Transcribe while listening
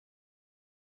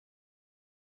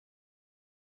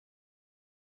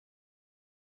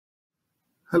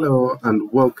Hello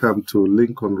and welcome to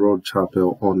Lincoln Road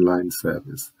Chapel online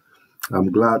service.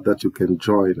 I'm glad that you can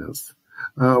join us.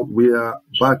 We are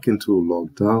back into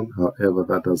lockdown, however,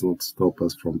 that does not stop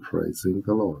us from praising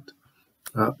the Lord.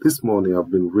 This morning I've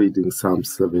been reading Psalm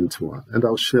 71, and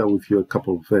I'll share with you a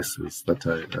couple of verses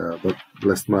that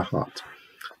blessed my heart.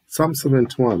 Psalm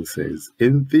 71 says,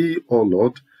 "In thee, O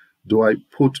Lord, do I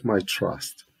put my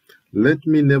trust. Let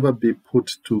me never be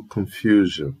put to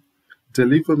confusion.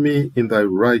 Deliver me in thy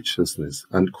righteousness,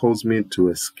 and cause me to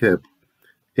escape.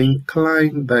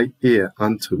 Incline thy ear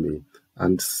unto me,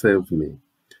 and save me.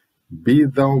 Be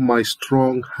thou my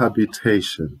strong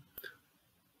habitation,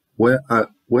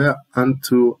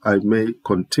 whereunto I may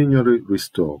continually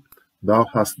restore. Thou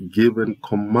hast given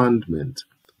commandment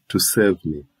to save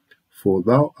me, for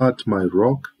thou art my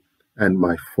rock and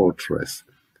my fortress."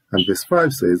 And verse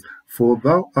 5 says, "For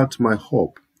thou art my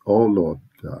hope, O Lord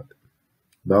God.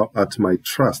 Thou art my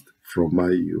trust from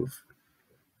my youth."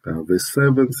 Verse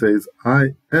 7 says,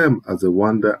 "I am as a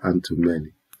wonder unto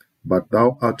many, but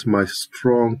thou art my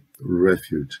strong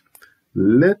refuge.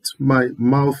 Let my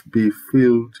mouth be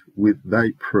filled with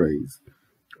thy praise,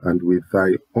 and with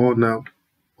thy honor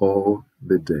all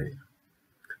the day."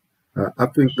 I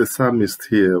think the psalmist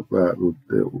here,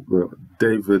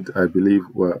 David, I believe,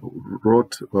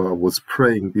 was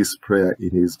praying this prayer in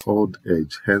his old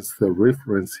age. Hence the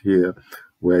reference here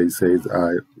where he says,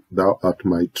 "Thou art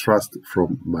my trust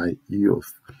from my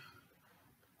youth."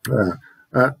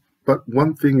 But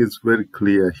one thing is very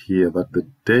clear here, that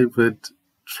David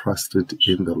trusted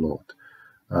in the Lord.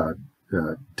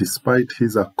 Despite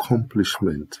his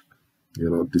accomplishment,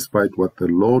 despite what the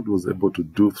Lord was able to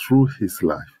do through his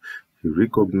life, he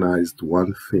recognized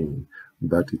one thing,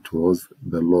 that it was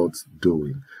the Lord's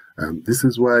doing. And this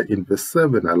is why in verse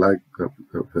 7, I like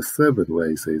verse 7 where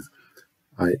he says,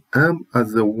 "I am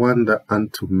as a wonder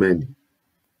unto many."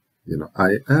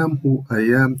 I am who I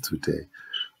am today.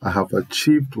 I have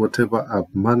achieved whatever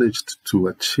I've managed to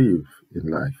achieve in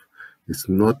life. It's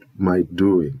not my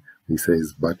doing. He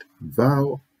says, "But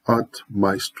thou art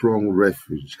my strong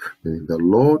refuge." Meaning the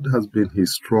Lord has been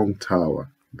his strong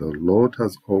tower. The Lord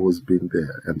has always been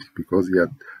there, and because he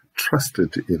had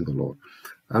trusted in the Lord.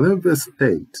 And then verse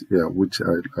 8, which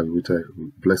I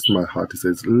bless my heart, it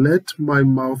says, "Let my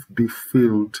mouth be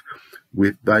filled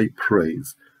with thy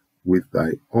praise, with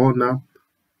thy honor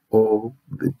all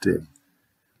the day."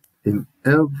 In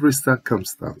every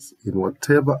circumstance, in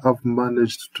whatever I've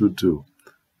managed to do,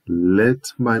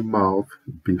 let my mouth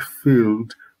be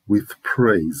filled with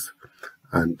praise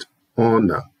and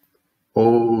honor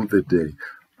all the day.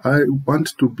 I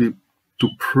want to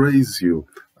praise you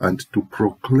and to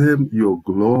proclaim your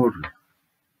glory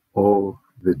all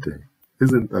the day.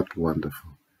 Isn't that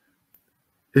wonderful?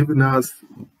 Even as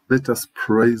let us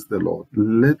praise the Lord,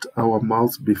 let our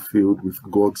mouths be filled with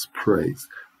God's praise,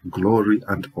 glory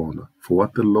and honor for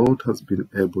what the Lord has been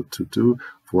able to do,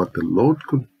 for what the Lord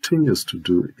continues to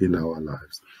do in our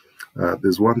lives.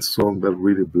 There's one song that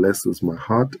really blesses my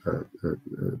heart.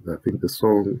 I think the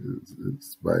song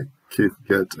is by Keith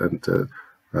Gett and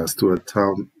Stuart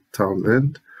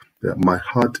Townsend. "My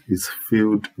heart is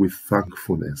filled with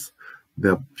thankfulness."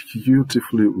 They're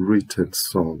beautifully written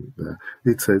song there.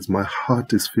 It says, "My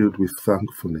heart is filled with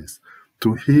thankfulness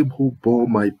to him who bore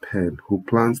my pain, who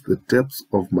plans the depths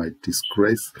of my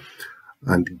disgrace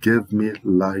and gave me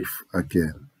life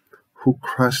again, who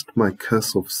crushed my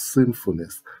curse of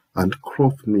sinfulness and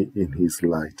clothed me in his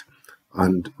light,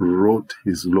 and wrote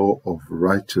his law of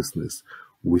righteousness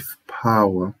with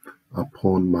power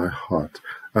upon my heart."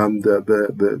 And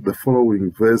the following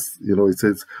verse, it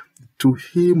says, "To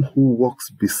him who walks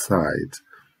beside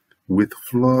with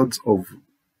floods of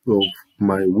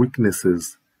my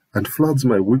weaknesses, and floods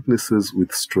my weaknesses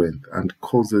with strength, and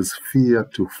causes fear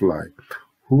to fly,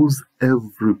 whose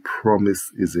every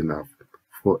promise is enough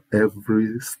for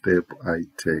every step I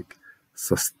take,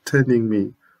 sustaining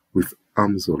me with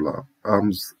arms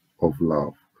of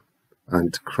love,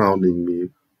 and crowning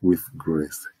me with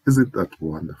grace." Isn't that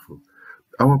wonderful?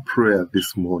 Our prayer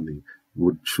this morning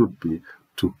should be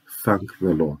to thank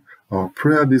the Lord. Our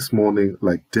prayer this morning,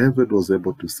 like David was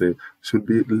able to say, should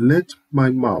be, "Let my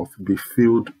mouth be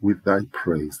filled with thy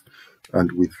praise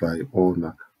and with thy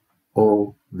honor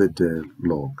all the day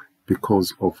long,"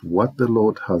 because of what the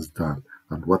Lord has done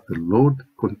and what the Lord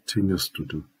continues to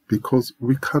do. Because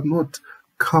we cannot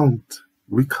count,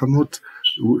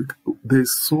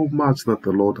 there's so much that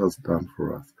the Lord has done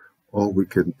for us. All we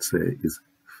can say is,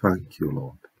 "Thank you,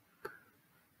 Lord."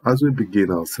 As we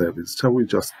begin our service, shall we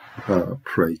just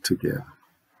pray together?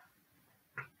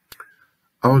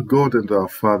 Our God and our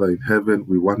Father in heaven,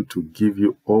 we want to give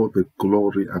you all the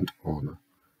glory and honor.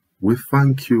 We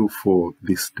thank you for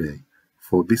this day,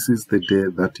 for this is the day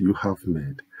that you have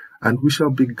made, and we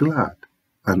shall be glad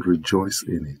and rejoice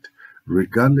in it,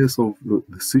 regardless of the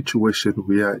situation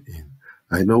we are in.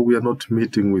 I know we are not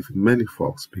meeting with many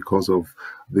folks because of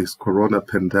this corona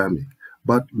pandemic,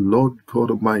 but Lord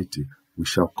God Almighty, we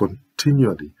shall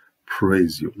continually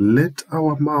praise you. Let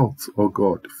our mouths, O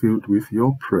God, filled with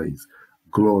your praise,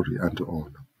 glory, and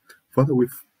honor. Father, we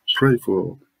pray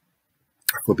for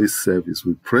this service.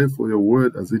 We pray for your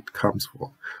word as it comes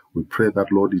forth. We pray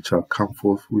that, Lord, it shall come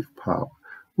forth with power.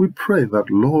 We pray that,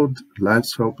 Lord,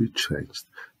 lives shall be changed.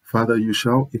 Father, you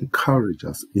shall encourage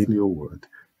us in your word,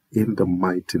 in the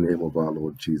mighty name of our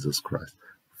Lord Jesus Christ.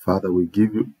 Father, we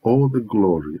give you all the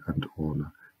glory and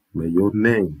honor. May your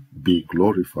name be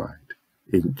glorified.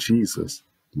 In Jesus'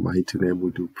 mighty name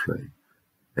we do pray.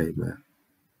 Amen.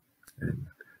 Amen.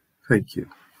 Thank you.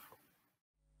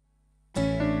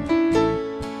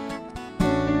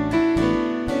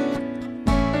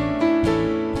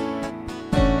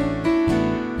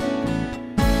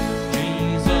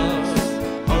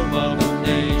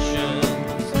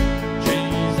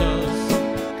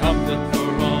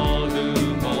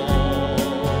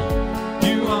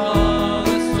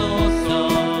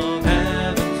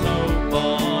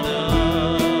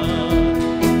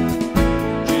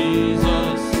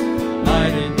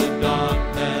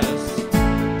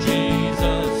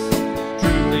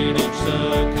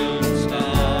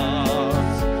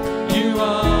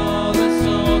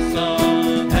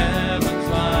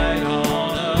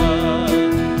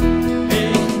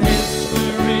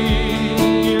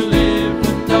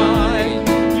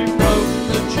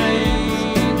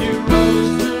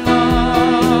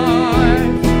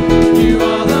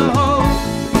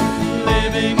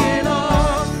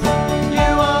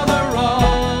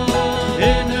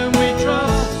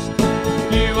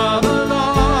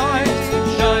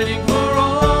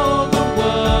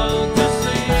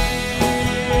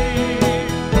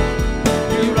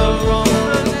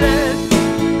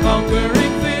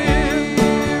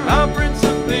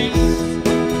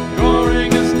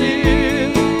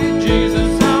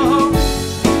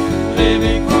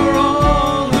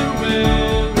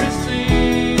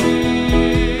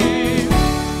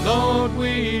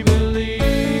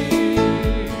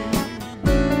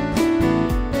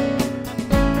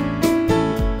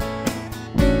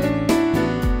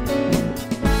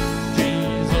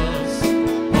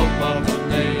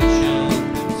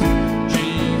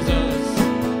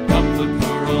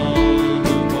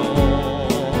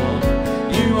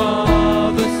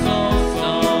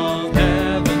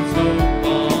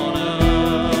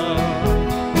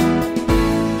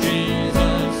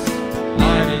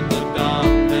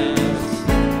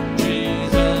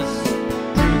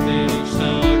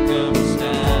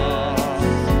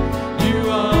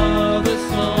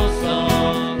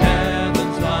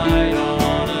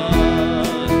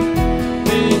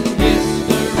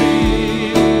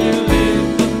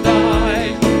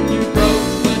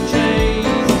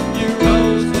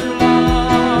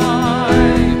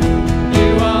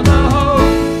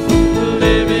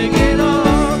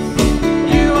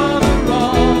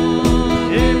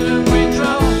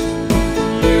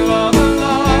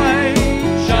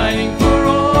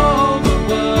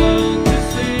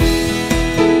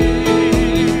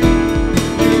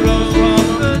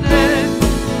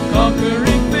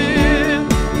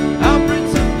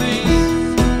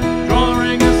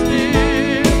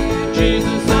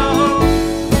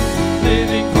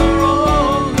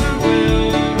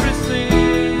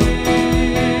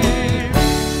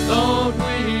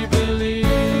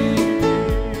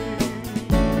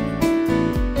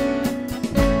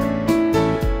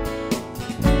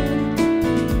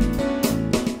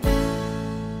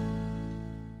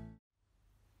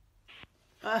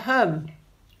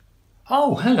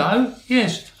 Oh, hello.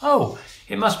 Yes. Oh,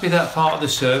 it must be that part of the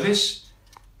service.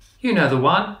 You know the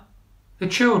one. The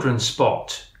children's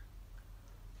spot.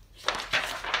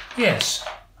 Yes.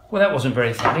 Well, that wasn't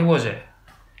very funny, was it?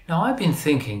 Now, I've been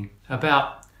thinking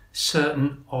about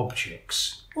certain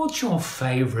objects. What's your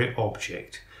favourite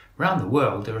object? Around the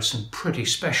world, there are some pretty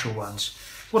special ones.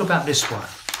 What about this one?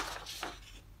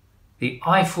 The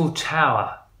Eiffel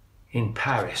Tower in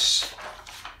Paris.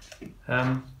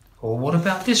 Or what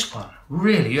about this one?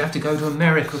 Really, you have to go to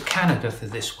America or Canada for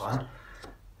this one.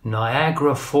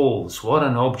 Niagara Falls. What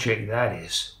an object that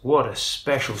is. What a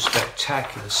special,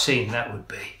 spectacular scene that would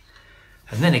be.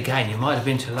 And then again, you might have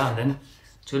been to London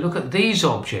to look at these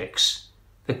objects.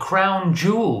 The crown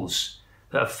jewels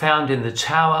that are found in the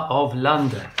Tower of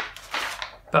London.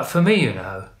 But for me, you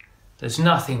know, there's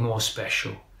nothing more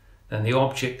special than the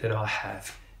object that I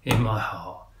have in my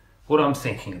heart. What I'm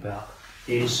thinking about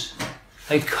is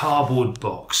a cardboard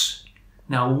box.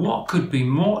 Now, what could be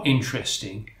more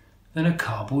interesting than a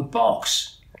cardboard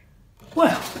box?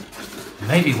 Well,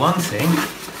 maybe one thing,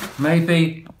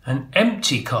 maybe an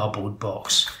empty cardboard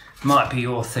box might be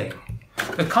your thing.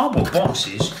 The cardboard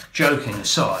boxes, joking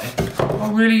aside,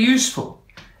 are really useful.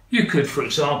 You could, for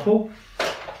example,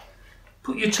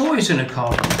 put your toys in a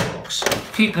cardboard box,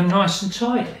 keep them nice and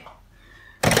tidy.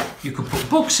 You could put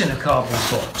books in a cardboard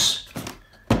box.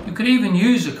 You could even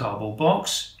use a cardboard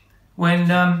box when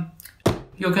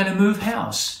you're going to move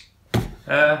house.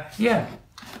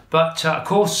 But of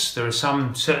course there are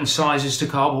some certain sizes to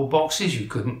cardboard boxes. You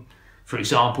couldn't, for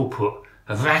example, put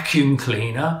a vacuum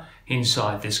cleaner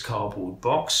inside this cardboard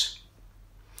box.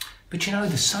 But you know,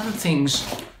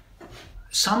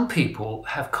 some people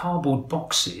have cardboard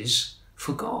boxes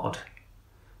for God.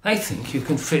 They think you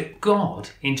can fit God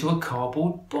into a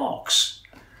cardboard box.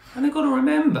 And they've got to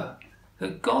remember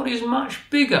that God is much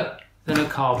bigger than a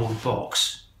cardboard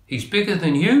box. He's bigger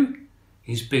than you.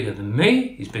 He's bigger than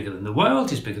me, he's bigger than the world,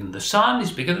 he's bigger than the sun,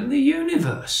 he's bigger than the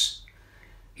universe.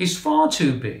 He's far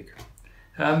too big.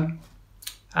 And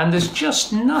there's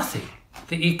just nothing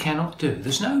that he cannot do.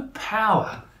 There's no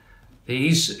power that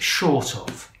he's short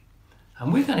of.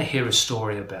 And we're going to hear a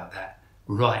story about that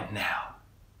right now.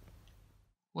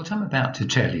 What I'm about to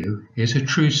tell you is a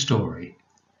true story.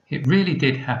 It really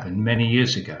did happen many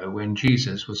years ago when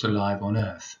Jesus was alive on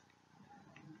earth.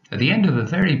 At the end of a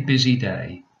very busy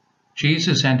day,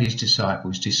 Jesus and his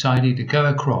disciples decided to go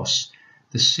across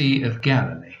the Sea of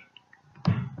Galilee.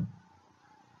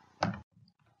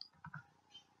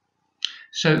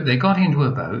 So they got into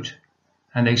a boat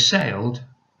and they sailed,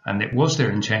 and it was their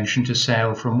intention to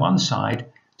sail from one side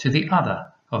to the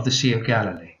other of the Sea of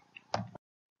Galilee.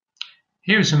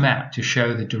 Here is a map to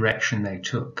show the direction they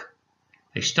took.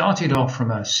 They started off from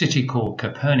a city called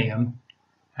Capernaum,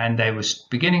 and they were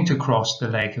beginning to cross the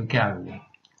Lake of Galilee.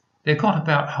 They got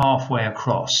about halfway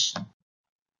across.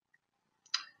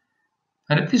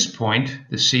 And at this point,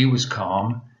 the sea was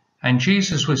calm and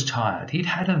Jesus was tired. He'd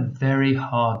had a very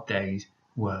hard day's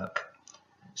work.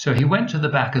 So he went to the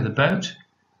back of the boat,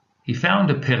 he found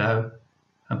a pillow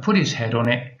and put his head on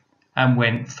it and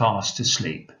went fast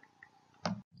asleep.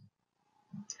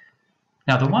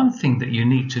 Now, the one thing that you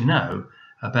need to know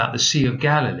about the Sea of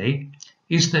Galilee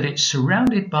is that it's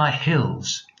surrounded by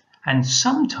hills, and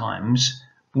sometimes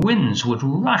winds would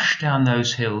rush down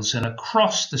those hills and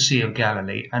across the Sea of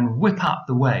Galilee and whip up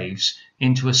the waves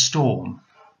into a storm.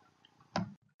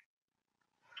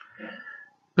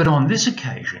 But on this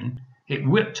occasion, it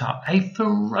whipped up a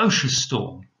ferocious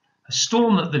storm, a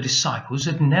storm that the disciples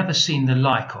had never seen the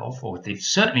like of, or they'd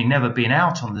certainly never been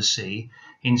out on the sea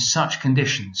in such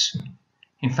conditions.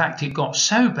 In fact, it got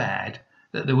so bad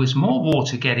that there was more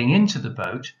water getting into the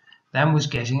boat than was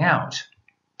getting out.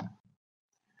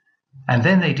 And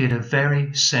then they did a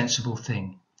very sensible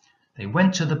thing. They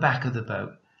went to the back of the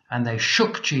boat and they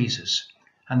shook Jesus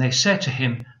and they said to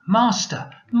him,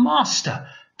 "Master, Master,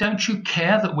 don't you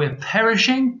care that we're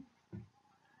perishing?"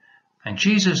 And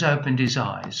Jesus opened his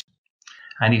eyes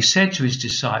and he said to his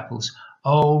disciples,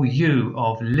 "Oh, you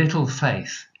of little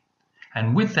faith."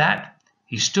 And with that,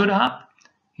 he stood up,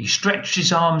 he stretched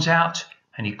his arms out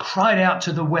and he cried out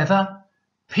to the weather,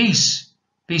 "Peace,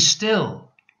 be still."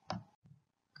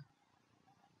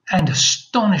 And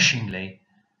astonishingly,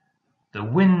 the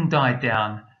wind died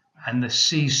down and the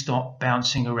sea stopped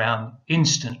bouncing around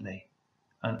instantly,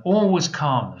 and all was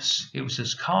calmness. It was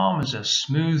as calm as a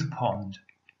smooth pond.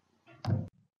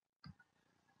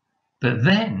 But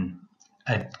then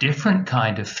a different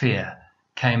kind of fear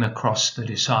came across the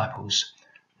disciples,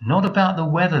 not about the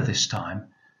weather this time,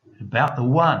 but about the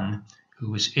one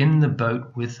who was in the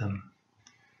boat with them.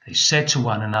 They said to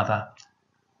one another,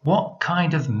 "What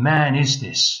kind of man is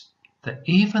this, that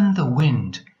even the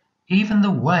wind, even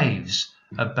the waves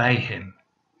obey him?"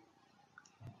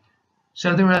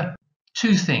 So there are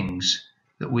two things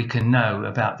that we can know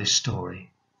about this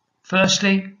story.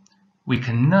 Firstly, we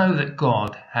can know that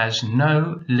God has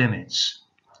no limits.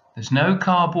 There's no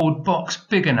cardboard box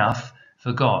big enough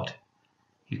for God.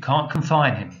 You can't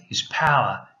confine him. His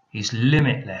power is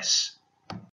limitless.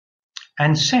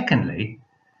 And secondly,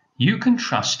 you can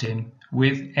trust him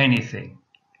with anything.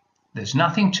 There's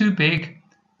nothing too big,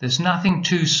 there's nothing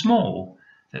too small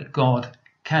that God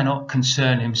cannot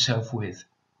concern himself with.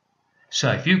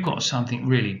 So if you've got something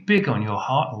really big on your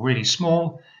heart or really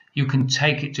small, you can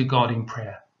take it to God in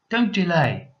prayer. Don't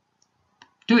delay.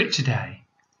 Do it today.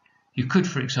 You could,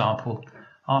 for example,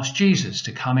 ask Jesus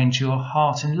to come into your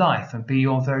heart and life and be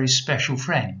your very special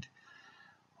friend.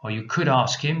 Or you could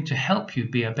ask him to help you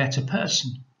be a better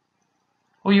person.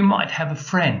 Or you might have a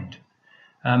friend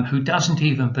who doesn't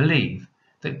even believe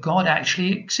that God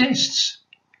actually exists.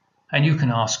 And you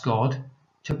can ask God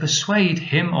to persuade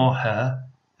him or her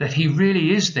that he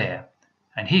really is there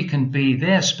and he can be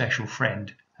their special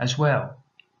friend as well.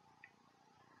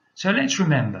 So let's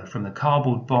remember from the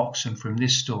cardboard box and from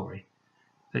this story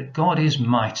that God is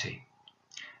mighty.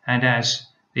 And as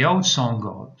the old song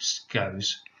goes,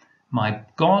 my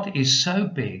God is so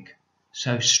big,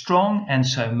 so strong and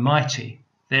so mighty,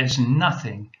 there's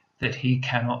nothing that he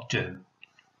cannot do.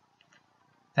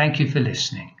 Thank you for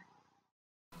listening.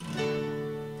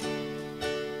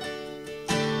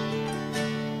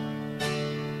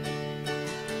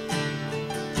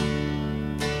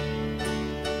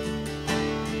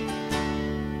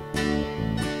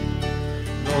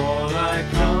 Lord,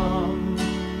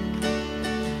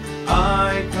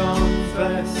 I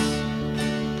confess,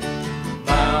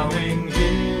 bowing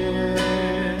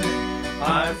here,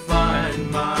 I find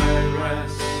my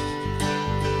rest.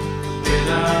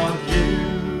 Without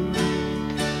you,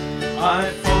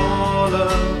 I fall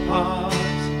apart.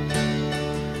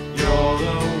 You're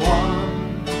the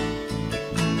one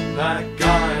that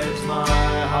guides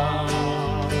my heart.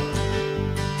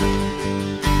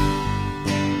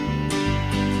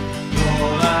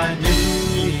 Lord, I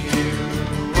need you.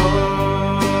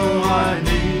 Oh, I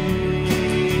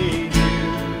need you.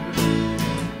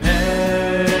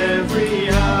 Every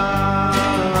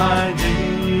hour I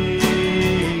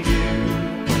need you.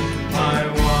 My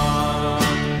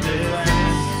one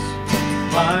defense,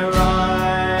 my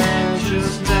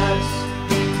righteousness.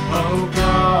 Oh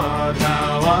God,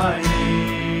 how I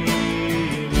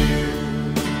need you.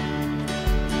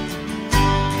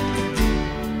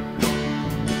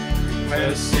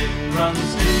 Where sin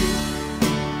runs deep,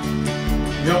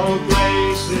 your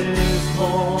grace is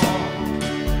more.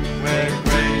 Where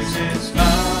grace is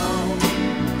found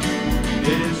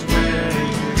is where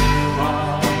you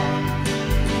are.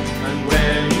 And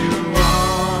where you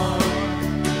are,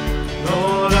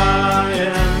 Lord, I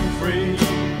am free.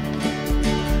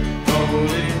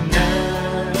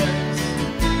 Holiness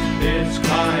is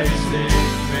Christ in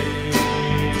me.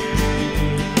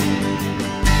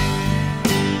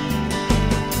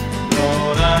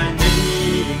 Lord, I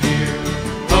need you.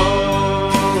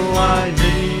 Oh, I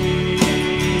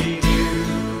need you.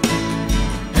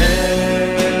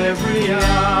 Every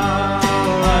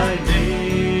hour I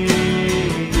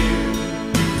need you.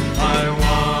 My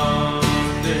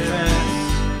one defense,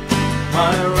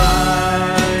 my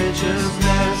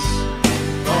righteousness.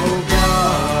 Oh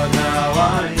God, how I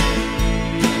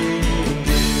need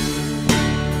you.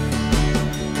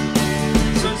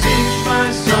 So teach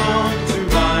my song to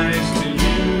rise to you.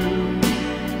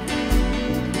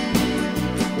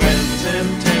 When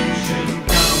temptation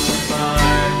comes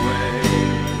my way,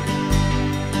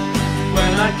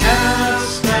 when I cannot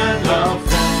stand, I'll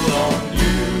fall on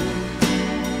you.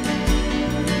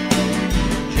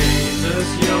 Jesus,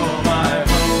 you're my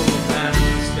hope and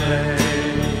stay.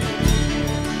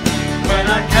 When I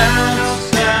cannot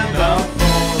stand, I'll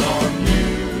fall on you.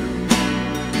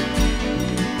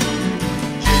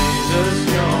 Jesus,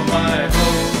 you're my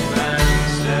hope and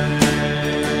stay.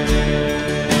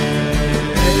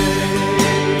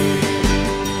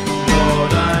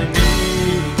 Lord, I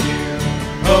need you.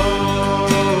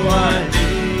 Oh, I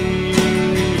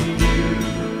need you.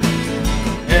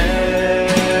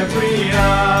 Every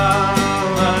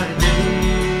hour I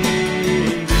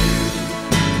need you.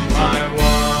 My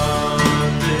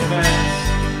one defense,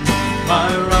 my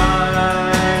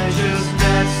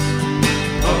righteousness.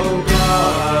 Oh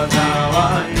God, how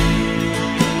I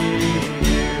need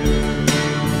you.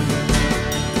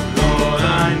 Lord, I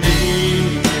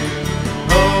need you.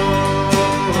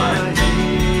 Oh, I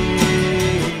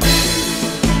need you.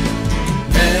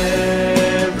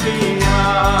 Every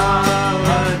hour I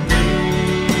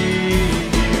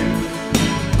need you.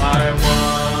 My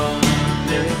one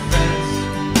defense,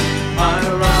 my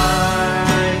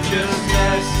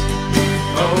righteousness.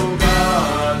 Oh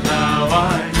God, now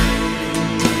I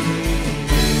need you.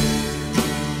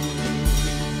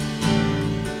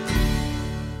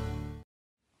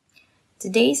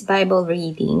 Today's Bible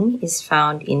reading is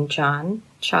found in John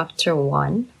chapter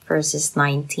 1, verses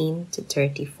 19 to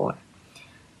 34.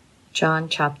 John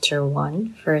chapter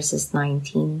 1, verses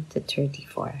 19 to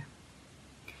 34.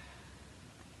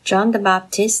 John the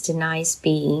Baptist denies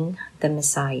being the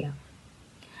Messiah.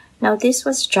 Now this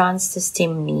was John's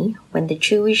testimony when the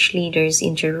Jewish leaders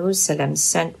in Jerusalem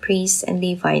sent priests and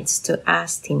Levites to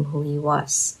ask him who he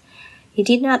was. He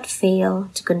did not fail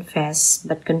to confess,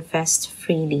 but confessed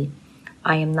freely,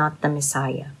 I am not the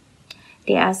Messiah.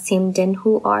 They asked him, then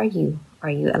who are you? Are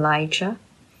you Elijah?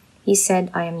 He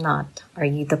said, I am not. Are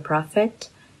you the prophet?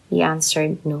 He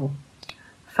answered, No.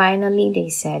 Finally they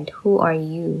said, Who are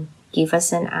you? Give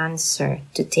us an answer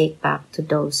to take back to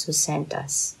those who sent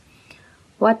us.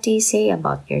 What do you say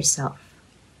about yourself?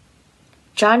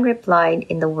 John replied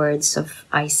in the words of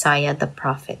Isaiah the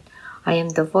prophet, I am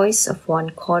the voice of one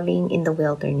calling in the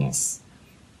wilderness.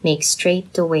 Make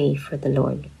straight the way for the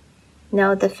Lord.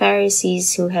 Now the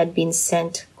Pharisees who had been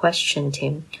sent questioned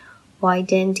him, Why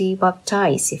then do you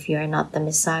baptize if you are not the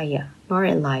Messiah, nor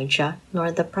Elijah,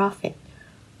 nor the prophet?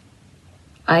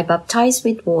 I baptize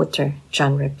with water,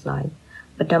 John replied,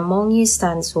 but among you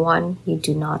stands one you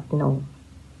do not know.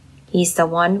 He is the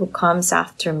one who comes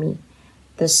after me,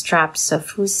 the straps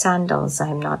of whose sandals I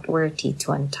am not worthy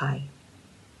to untie.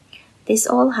 This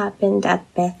all happened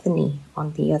at Bethany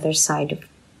on the other side of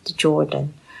the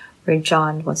Jordan, where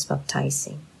John was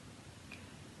baptizing.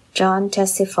 John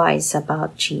testifies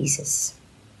about Jesus.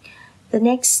 The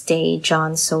next day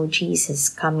John saw Jesus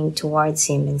coming towards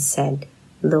him and said,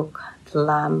 Look, the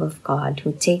Lamb of God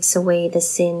who takes away the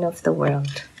sin of the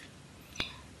world.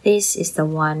 This is the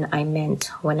one I meant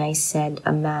when I said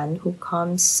a man who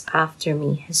comes after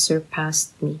me has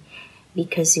surpassed me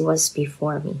because he was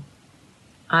before me.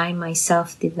 I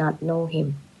myself did not know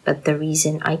him, but the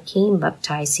reason I came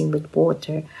baptizing with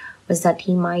water was that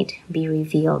he might be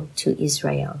revealed to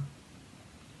Israel.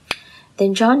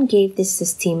 Then John gave this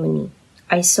testimony,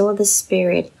 I saw the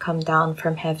Spirit come down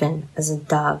from heaven as a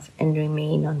dove and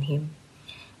remain on him.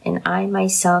 And I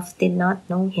myself did not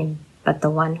know him, but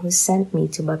the one who sent me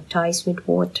to baptize with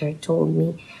water told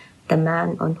me, The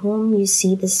man on whom you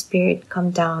see the Spirit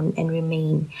come down and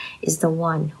remain is the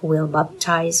one who will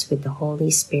baptize with the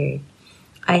Holy Spirit.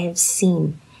 I have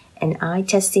seen, and I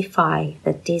testify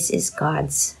that this is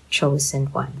God's chosen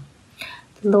one.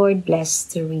 The Lord bless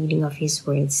the reading of his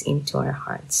words into our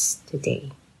hearts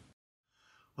today.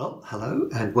 Well, hello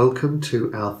and welcome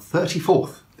to our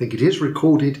 34th, I think it is,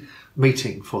 recorded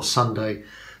meeting for Sunday,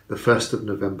 the 1st of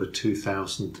November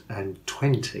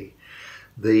 2020.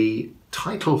 The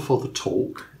title for the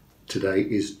talk today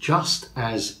is Just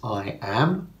As I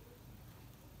Am,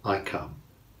 I Come.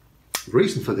 The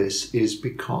reason for this is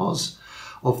because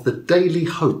of the Daily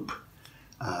Hope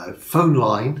phone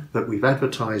line that we've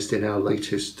advertised in our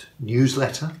latest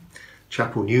newsletter,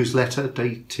 chapel newsletter,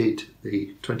 dated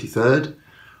the 23rd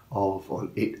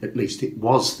at least it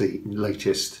was the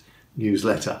latest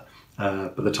newsletter.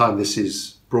 By the time this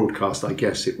is broadcast, I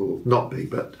guess it will not be,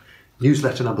 but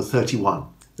newsletter number 31,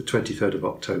 the 23rd of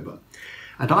October.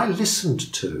 And I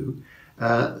listened to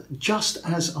Just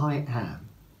As I Am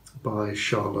by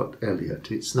Charlotte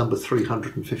Elliott. It's number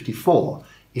 354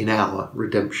 in our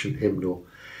Redemption hymnal.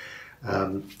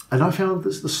 And I found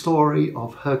this the story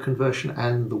of her conversion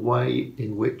and the way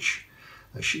in which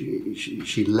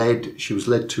she was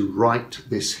led to write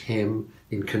this hymn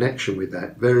in connection with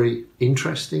that. Very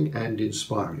interesting and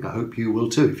inspiring. I hope you will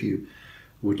too, if you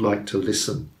would like to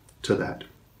listen to that.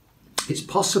 It's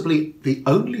possibly the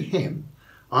only hymn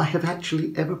I have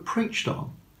actually ever preached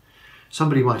on.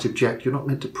 Somebody might object, you're not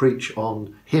meant to preach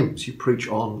on hymns, you preach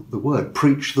on the word.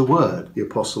 Preach the word, the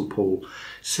Apostle Paul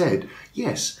said.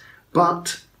 Yes,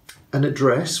 but an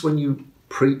address, when you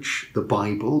preach the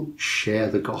Bible, share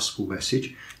the gospel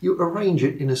message, you arrange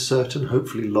it in a certain,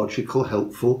 hopefully logical,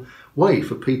 helpful way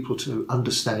for people to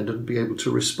understand and be able to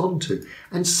respond to.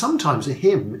 And sometimes a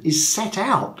hymn is set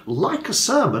out like a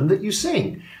sermon that you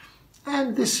sing.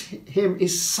 And this hymn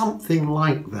is something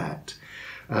like that,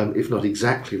 if not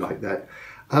exactly like that.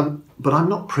 But I'm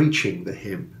not preaching the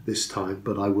hymn this time,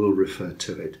 but I will refer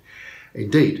to it.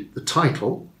 Indeed, the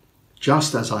title,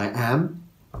 Just As I Am,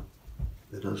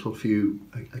 then there's a few,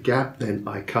 a gap, then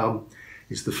I Come,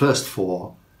 is the first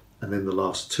four, and then the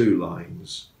last two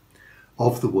lines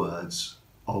of the words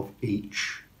of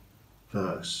each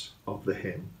verse of the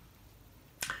hymn.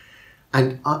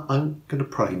 And I'm going to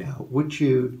pray now. Would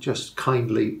you just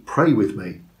kindly pray with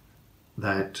me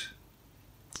that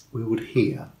we would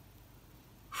hear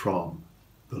from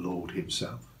the Lord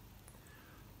himself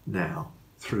now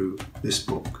through this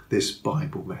book, this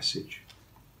Bible message.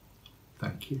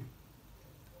 Thank you.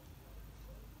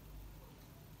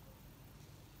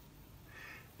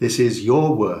 This is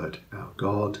your word, our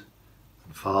God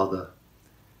and Father,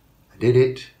 and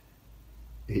in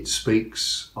it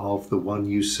speaks of the one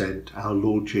you sent, our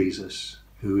Lord Jesus,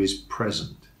 who is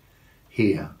present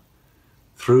here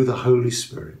through the Holy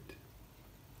Spirit,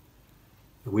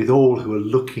 with all who are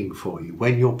looking for you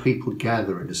when your people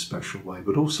gather in a special way,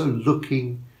 but also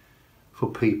looking for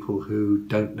people who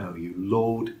don't know you.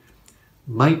 Lord,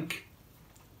 make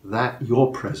that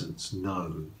your presence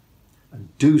known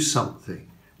and do something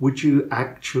would you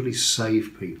actually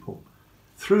save people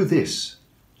through this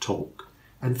talk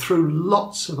and through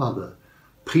lots of other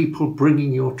people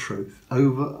bringing your truth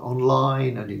over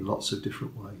online and in lots of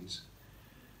different ways.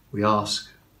 We ask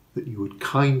that you would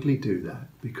kindly do that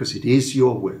because it is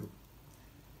your will.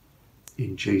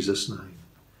 In Jesus' name,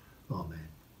 amen.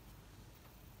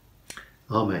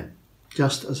 Amen.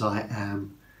 Just as I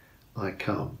am, I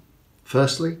come.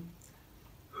 Firstly,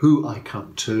 who I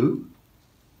come to.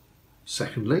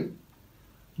 Secondly,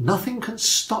 nothing can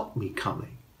stop me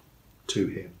coming to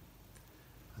him.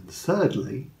 And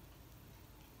thirdly,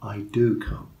 I do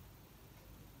come.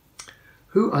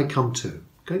 Who I come to.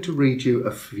 I'm going to read you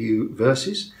a few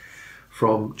verses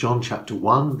from John chapter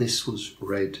 1. This was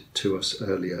read to us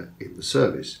earlier in the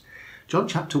service. John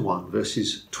chapter 1,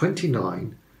 verses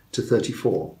 29 to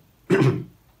 34.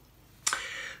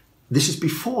 This is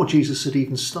before Jesus had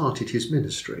even started his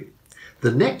ministry.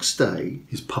 The next day,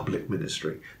 his public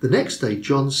ministry, the next day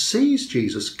John sees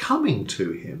Jesus coming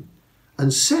to him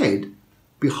and said,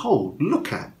 "Behold,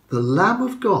 look at the Lamb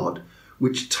of God,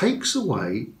 which takes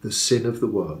away the sin of the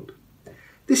world.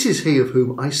 This is he of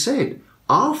whom I said,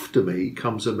 after me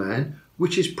comes a man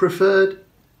which is preferred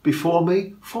before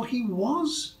me, for he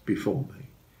was before me.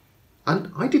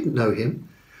 And I didn't know him,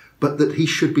 but that he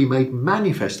should be made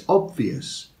manifest,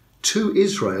 obvious to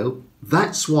Israel.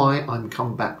 That's why I'm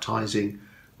come baptizing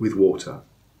with water."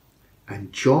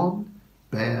 And John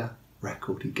bare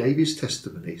record. He gave his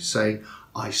testimony, saying,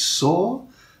 "I saw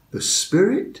the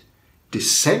Spirit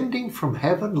descending from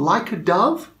heaven like a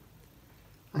dove,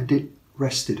 and it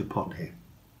rested upon him.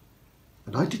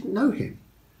 And I didn't know him,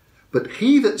 but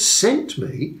he that sent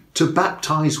me to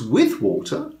baptize with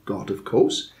water," God of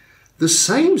course, "the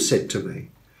same said to me,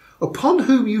 upon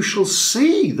whom you shall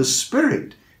see the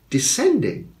Spirit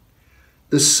descending,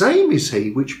 the same is he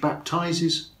which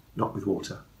baptizes not with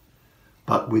water,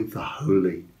 but with the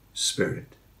Holy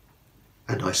Spirit.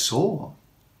 And I saw,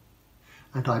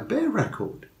 and I bear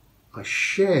record, I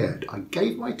shared, I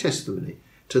gave my testimony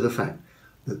to the fact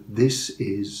that this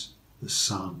is the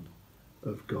Son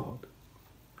of God."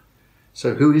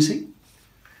 So who is he?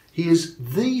 He is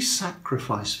the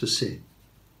sacrifice for sin.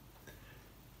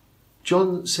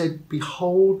 John said,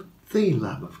 "Behold the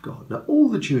Lamb of God." Now all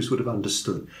the Jews would have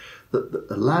understood that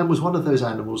the lamb was one of those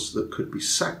animals that could be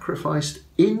sacrificed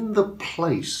in the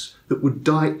place, that would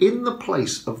die in the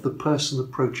place of the person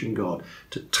approaching God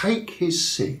to take his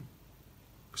sin.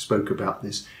 We spoke about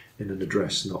this in an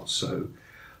address not so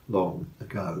long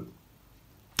ago.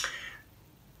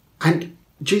 And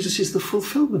Jesus is the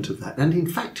fulfillment of that. And in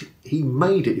fact, he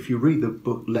made it, if you read the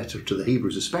book letter to the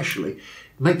Hebrews especially,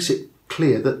 makes it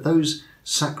clear that those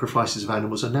sacrifices of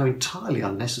animals are now entirely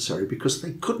unnecessary because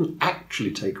they couldn't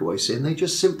actually take away sin. They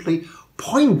just simply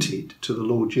pointed to the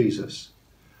Lord Jesus,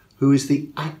 who is the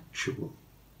actual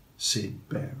sin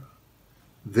bearer,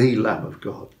 the Lamb of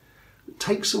God, that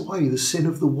takes away the sin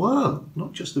of the world,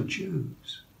 not just of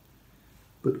Jews,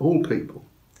 but all people.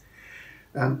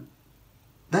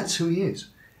 That's who he is.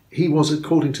 He was,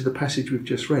 according to the passage we've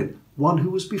just read, one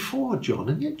who was before John,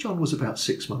 and yet John was about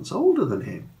 6 months older than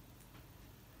him.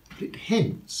 But it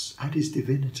hints at his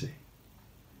divinity,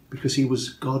 because he was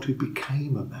God who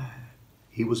became a man.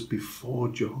 He was before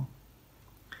John.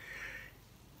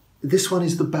 This one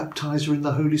is the baptizer in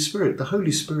the Holy Spirit. The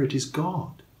Holy Spirit is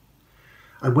God.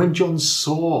 And when John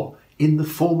saw in the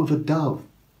form of a dove,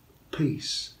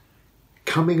 peace,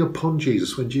 coming upon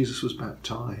Jesus when Jesus was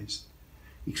baptized,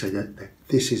 he said that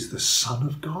this is the Son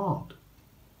of God.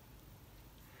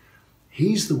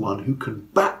 He's the one who can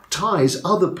baptize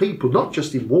other people, not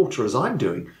just in water as I'm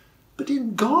doing, but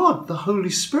in God, the Holy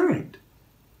Spirit.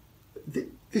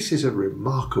 This is a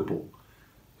remarkable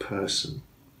person.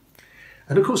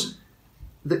 And of course,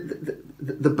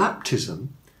 the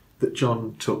baptism that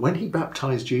John took, when he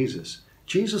baptized Jesus,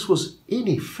 Jesus was in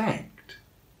effect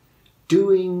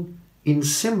doing in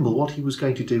symbol what he was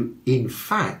going to do in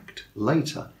fact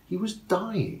later. He was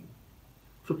dying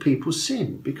for people's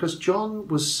sin, because John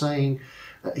was saying,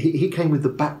 he came with the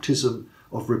baptism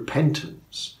of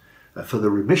repentance for the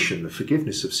remission, the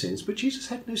forgiveness of sins, but Jesus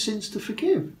had no sins to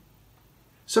forgive.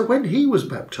 So when he was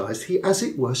baptized, he, as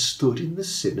it were, stood in the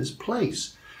sinner's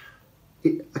place.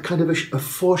 A kind of a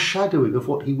foreshadowing of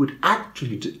what he would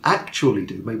actually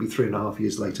do, maybe 3.5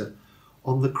 years later,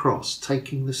 on the cross,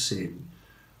 taking the sin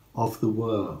of the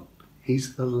world.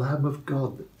 He's the Lamb of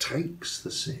God that takes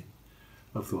the sin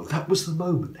of the world. That was the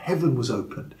moment. Heaven was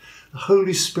opened. The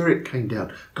Holy Spirit came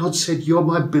down. God said, "You're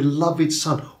my beloved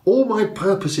Son. All my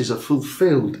purposes are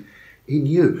fulfilled in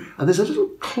you." And there's a little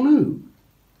clue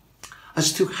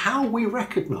as to how we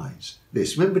recognise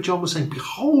this. Remember, John was saying,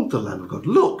 behold the Lamb of God.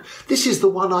 Look, this is the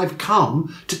one I've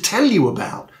come to tell you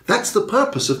about. That's the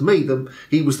purpose of me.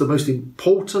 He was the most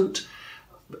important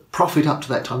prophet up to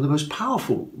that time, the most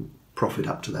powerful prophet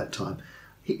up to that time.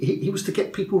 He was to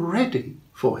get people ready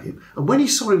for him. And when he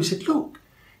saw him, he said, look,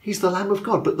 he's the Lamb of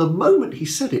God. But the moment he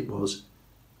said it was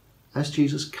as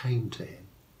Jesus came to him.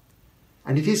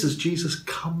 And it is as Jesus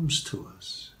comes to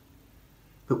us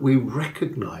that we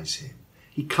recognise him.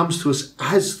 He comes to us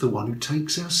as the one who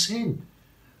takes our sin,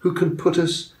 who can put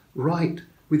us right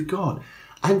with God.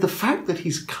 And the fact that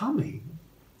he's coming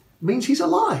means he's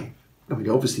alive. I mean,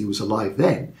 obviously he was alive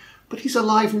then, but he's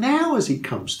alive now as he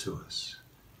comes to us,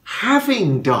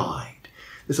 having died.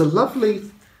 There's a lovely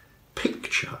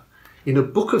picture in a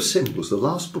book of symbols, the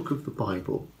last book of the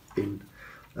Bible, in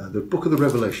the book of the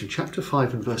Revelation, chapter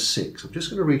 5 and verse 6. I'm just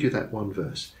going to read you that one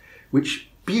verse, which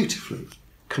beautifully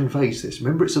conveys this.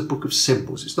 Remember, it's a book of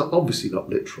symbols. It's obviously not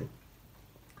literal.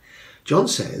 John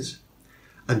says,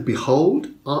 and behold,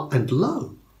 and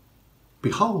lo,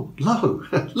 behold,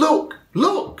 lo,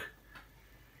 look,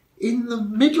 in the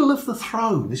middle of the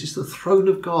throne, this is the throne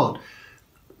of God,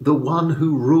 the one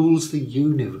who rules the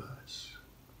universe,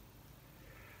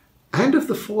 and of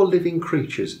the four living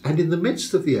creatures, and in the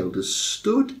midst of the elders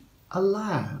stood a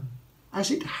lamb as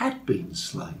it had been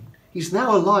slain. He's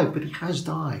now alive, but he has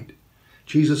died.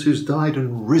 Jesus, who's died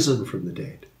and risen from the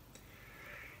dead,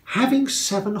 having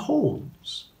 7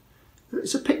 horns.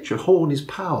 It's a picture. Horn is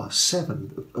power.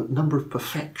 7, a number of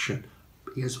perfection.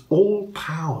 He has all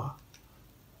power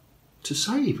to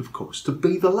save, of course, to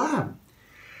be the Lamb.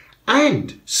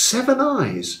 And 7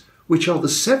 eyes, which are the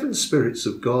 7 spirits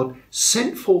of God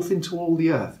sent forth into all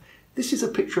the earth. This is a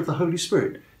picture of the Holy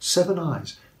Spirit. 7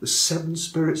 eyes, the 7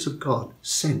 spirits of God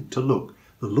sent to look.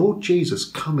 The Lord Jesus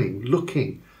coming,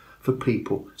 looking for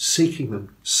people, seeking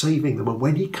them, saving them. And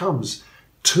when he comes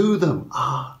to them,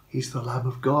 he's the Lamb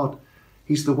of God.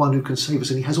 He's the one who can save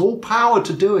us, and he has all power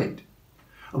to do it.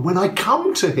 And when I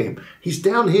come to him, he's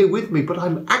down here with me, but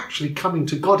I'm actually coming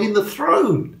to God in the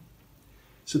throne.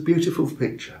 It's a beautiful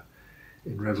picture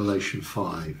in Revelation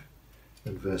 5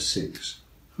 and verse 6.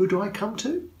 Who do I come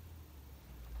to?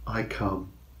 I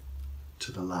come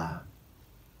to the Lamb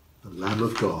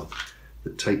of God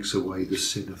that takes away the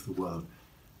sin of the world.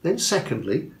 Then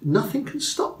secondly, nothing can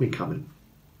stop me coming,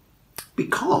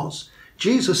 because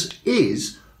Jesus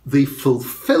is the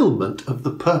fulfillment of the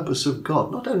purpose of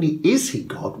God. Not only is he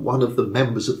God, one of the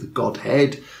members of the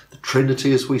Godhead, the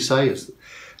Trinity as we say, as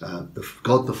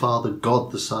God the Father,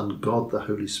 God the Son, God the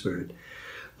Holy Spirit,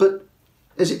 but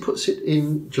as it puts it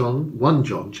in 1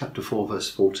 John chapter 4 verse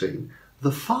 14,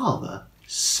 the Father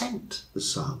sent the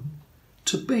Son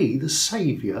to be the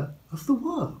Saviour of the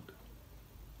world.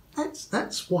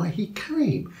 That's why he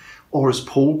came. Or as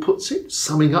Paul puts it,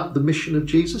 summing up the mission of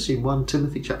Jesus in 1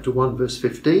 Timothy chapter 1 verse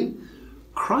 15,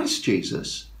 Christ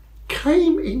Jesus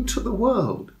came into the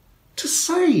world to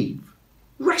save,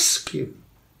 rescue,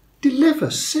 deliver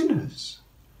sinners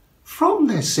from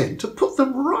their sin, to put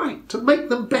them right, to make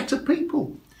them better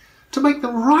people, to make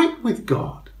them right with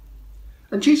God.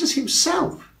 And Jesus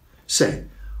himself said,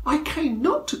 I came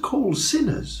not to call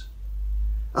sinners,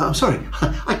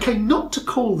 I came not to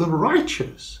call the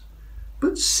righteous,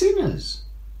 but sinners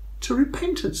to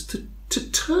repentance,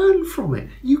 to turn from it.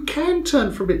 You can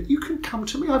turn from it. You can come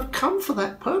to me. I've come for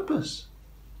that purpose.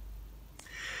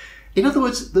 In other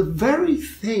words, the very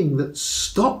thing that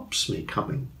stops me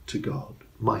coming to God,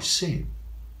 my sin,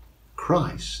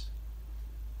 Christ,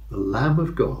 the Lamb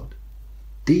of God,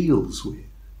 deals with,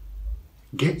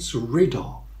 gets rid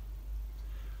of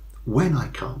when I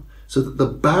come, so that the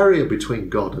barrier between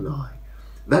God and I,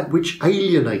 that which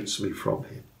alienates me from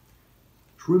him,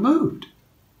 is removed.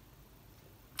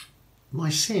 My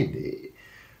sin,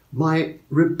 my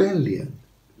rebellion,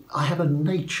 I have a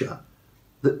nature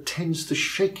that tends to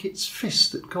shake its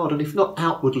fist at God. And if not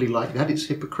outwardly like that, it's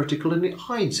hypocritical and it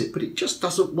hides it, but it just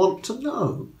doesn't want to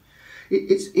know.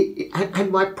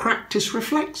 And my practice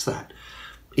reflects that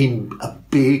in a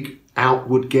big,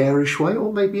 outward, garish way,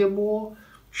 or maybe a more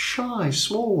shy,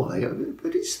 small way,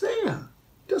 but it's there.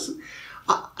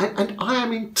 And I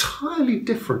am entirely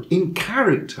different in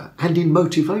character and in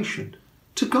motivation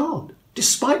to God.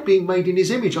 Despite being made in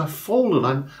his image, I've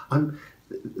fallen.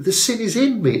 The sin is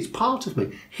in me. It's part of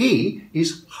me. He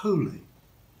is holy,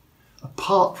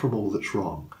 apart from all that's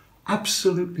wrong,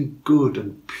 absolutely good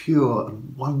and pure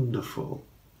and wonderful.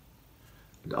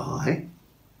 And I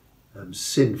am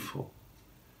sinful,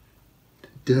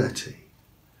 dirty,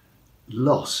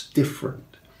 lost,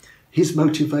 different. His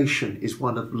motivation is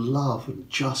one of love and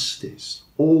justice,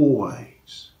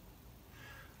 always.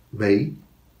 Me,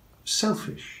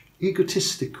 selfish,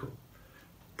 egotistical,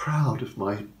 proud of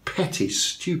my petty,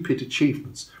 stupid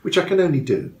achievements, which I can only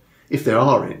do if they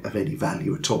are of any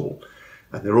value at all,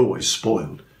 and they're always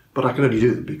spoiled, but I can only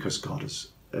do them because God has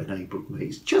enabled me.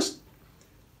 It's just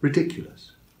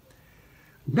ridiculous.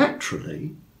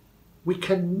 Naturally, we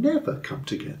can never come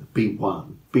together, be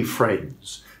one, be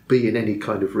friends, be in any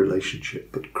kind of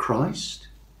relationship. But Christ,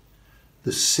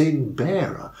 the sin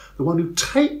bearer, the one who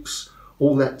takes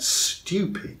all that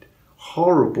stupid,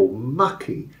 horrible,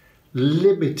 mucky,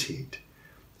 limited,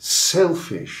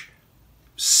 selfish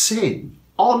sin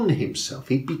on himself.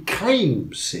 He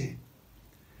became sin.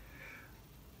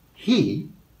 He,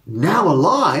 now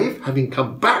alive, having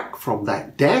come back from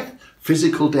that death,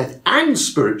 physical death and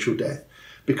spiritual death,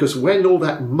 because when all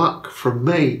that muck from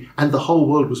me and the whole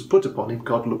world was put upon him,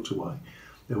 God looked away.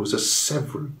 There was a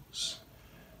severance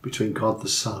between God the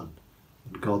Son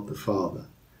and God the Father.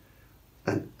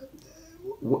 And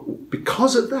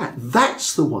because of that,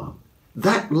 that's the one,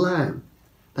 that Lamb,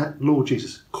 that Lord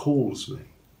Jesus calls me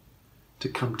to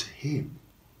come to him.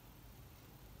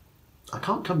 I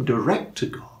can't come direct to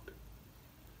God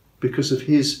because of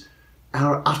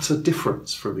our utter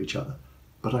difference from each other,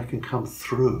 but I can come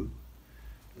through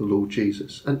the Lord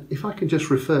Jesus. And if I can just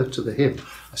refer to the hymn,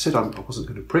 I said I wasn't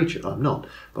going to preach it, I'm not,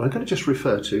 but I'm going to just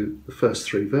refer to the first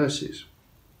 3 verses.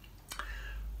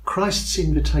 Christ's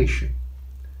invitation.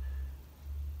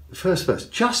 The first verse,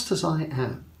 just as I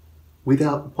am,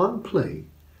 without one plea,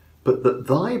 but that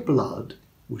thy blood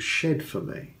was shed for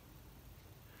me,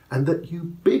 and that you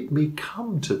bid me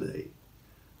come to thee,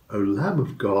 O Lamb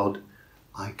of God,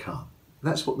 I come.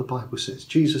 That's what the Bible says.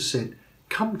 Jesus said,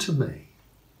 come to me.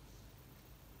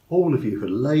 All of you who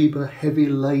labour, heavy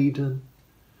laden,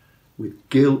 with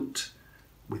guilt,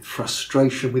 with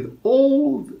frustration, with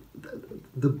all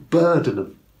the burden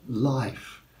of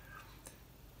life,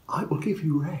 I will give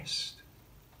you rest.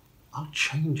 I'll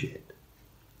change it.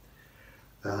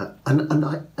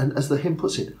 And as the hymn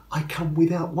puts it, I come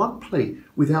without one plea,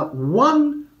 without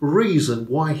one reason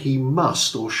why he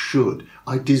must or should.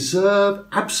 I deserve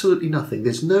absolutely nothing.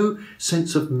 There's no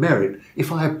sense of merit.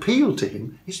 If I appeal to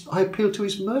him, I appeal to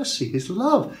his mercy, his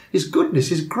love, his goodness,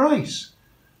 his grace.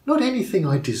 Not anything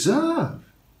I deserve.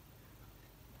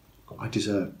 I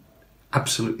deserve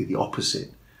absolutely the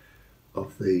opposite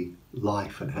of the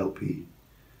life and help he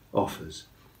offers.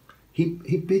 He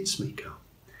bids me come.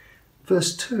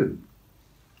 Verse 2,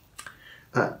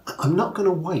 I'm not going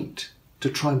to wait to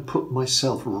try and put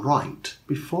myself right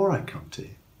before I come to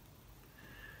him.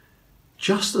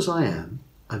 Just as I am,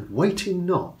 and waiting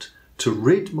not to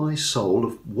rid my soul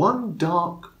of one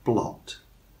dark blot,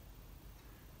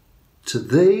 to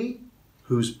thee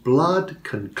whose blood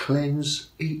can cleanse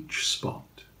each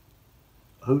spot.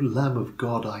 O Lamb of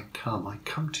God, I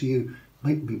come to you,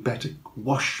 make me better,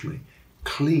 wash me,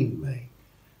 clean me.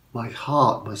 My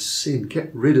heart, my sin,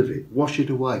 get rid of it, wash it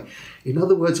away. In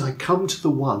other words, I come to the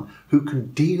one who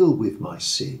can deal with my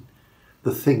sin,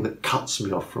 the thing that cuts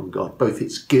me off from God, both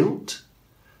its guilt,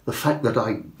 the fact that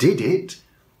I did it,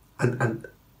 and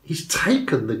he's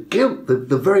taken the guilt,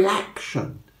 the very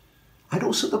action, and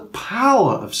also the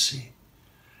power of sin.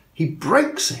 He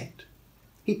breaks it.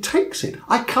 He takes it.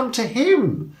 I come to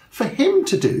him for him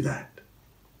to do that.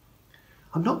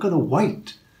 I'm not going to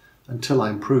wait until I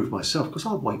improve myself, because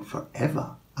I'll wait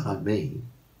forever, and I mean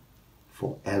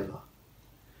forever.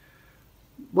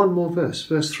 One more verse,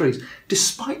 verse 3.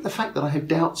 Despite the fact that I have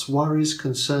doubts, worries,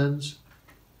 concerns,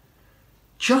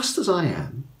 just as I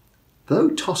am, though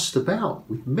tossed about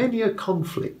with many a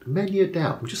conflict, many a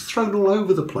doubt, I'm just thrown all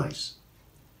over the place.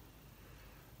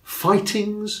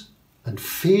 Fightings and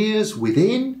fears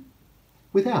within,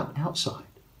 without, outside.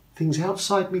 Things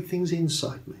outside me, things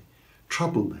inside me,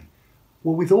 trouble me.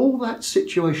 Well, with all that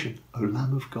situation, O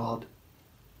Lamb of God,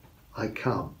 I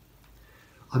come.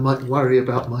 I might worry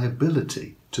about my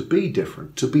ability to be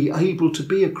different, to be able to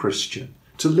be a Christian,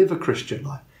 to live a Christian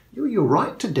life. You're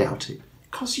right to doubt it,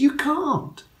 because you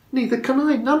can't. Neither can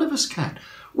I. None of us can.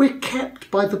 We're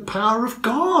kept by the power of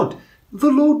God.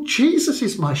 The Lord Jesus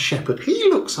is my shepherd.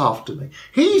 He looks after me.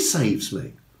 He saves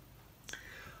me.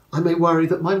 I may worry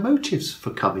that my motives for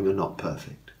coming are not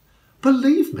perfect.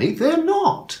 Believe me, they're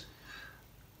not.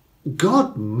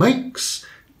 God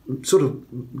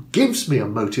gives me a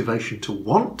motivation to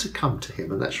want to come to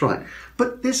him, and that's right.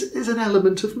 But there's an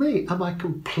element of me. Am I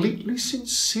completely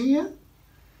sincere?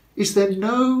 Is there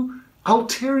no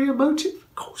ulterior motive?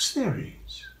 Of course there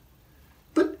is.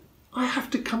 But I have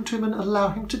to come to him and allow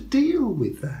him to deal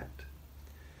with that.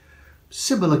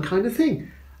 Similar kind of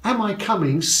thing. Am I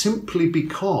coming simply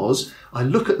because I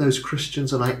look at those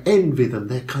Christians and I envy them,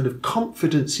 their kind of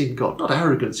confidence in God, not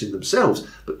arrogance in themselves,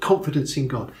 but confidence in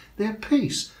God, their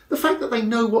peace, the fact that they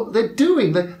know what they're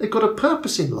doing, they've got a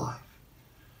purpose in life.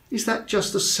 Is that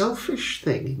just a selfish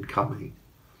thing in coming?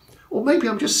 Or maybe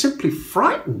I'm just simply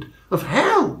frightened of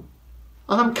hell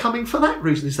and I'm coming for that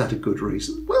reason. Is that a good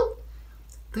reason? Well,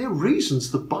 they're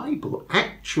reasons the Bible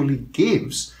actually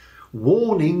gives,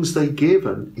 warnings they give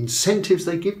and incentives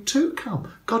they give to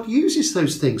come. God uses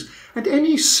those things, and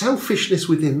any selfishness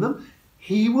within them,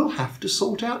 he will have to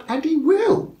sort out, and he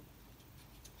will.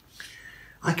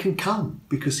 I can come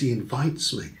because he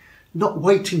invites me, not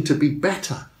waiting to be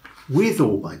better with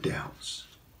all my doubts.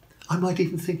 I might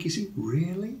even think, is he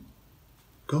really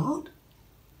God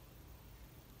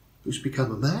who's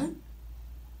become a man?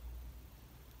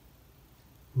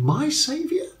 My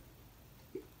Saviour?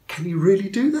 Can he really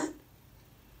do that?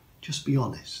 Just be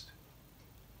honest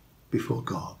before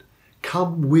God.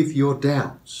 Come with your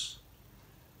doubts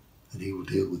and he will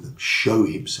deal with them. Show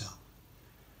himself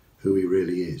who he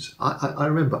really is. I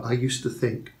remember I used to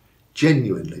think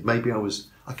genuinely, maybe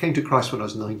I came to Christ when I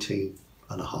was 19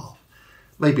 and a half.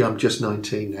 Maybe I'm just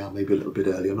 19 now, maybe a little bit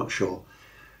early, I'm not sure.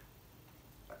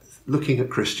 Looking at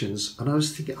Christians, and I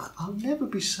was thinking, I'll never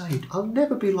be saved. I'll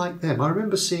never be like them. I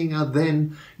remember seeing our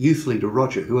then youth leader,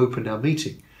 Roger, who opened our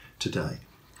meeting today,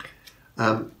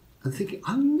 and thinking,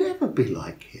 I'll never be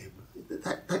like him.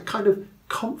 That kind of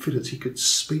confidence he could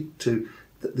speak to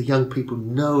the young people,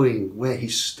 knowing where he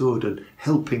stood and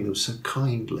helping them so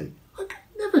kindly. I could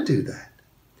never do that.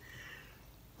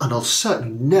 And I'll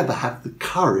certainly never have the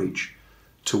courage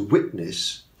to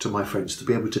witness to my friends, to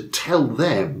be able to tell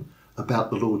them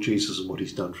about the Lord Jesus and what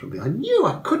he's done for me. I knew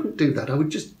I couldn't do that. I would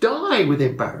just die with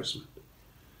embarrassment.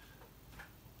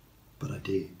 But I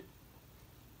did.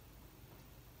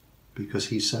 Because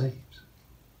he saves.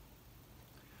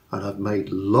 And I've made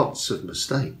lots of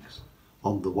mistakes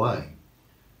on the way.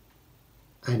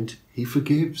 And he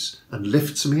forgives and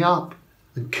lifts me up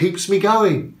and keeps me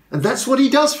going. And that's what he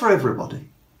does for everybody.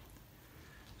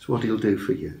 It's what he'll do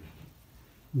for you.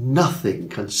 Nothing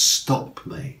can stop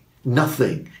me.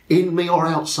 Nothing, in me or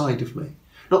outside of me.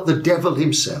 Not the devil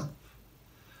himself.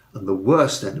 And the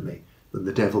worst enemy than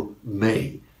the devil,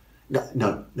 me.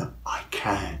 No, I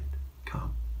can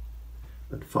come.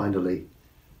 And finally,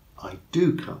 I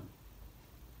do come.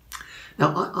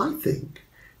 Now, I think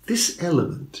this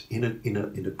element in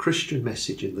a Christian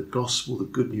message, in the gospel, the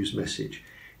good news message,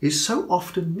 is so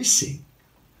often missing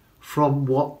from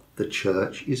what the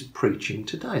church is preaching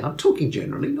today. I'm talking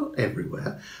generally, not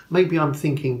everywhere. Maybe I'm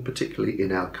thinking particularly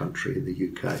in our country, in the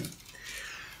UK.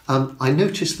 I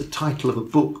noticed the title of a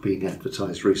book being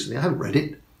advertised recently. I haven't read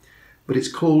it, but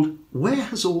it's called Where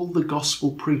Has All the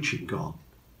Gospel Preaching Gone?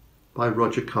 By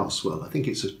Roger Carswell. I think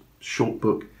it's a short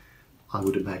book. I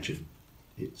would imagine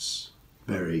it's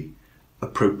very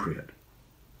appropriate.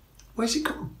 Where's it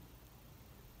gone?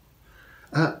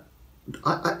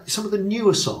 Some of the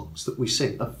newer songs that we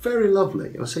sing are very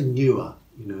lovely. I say newer,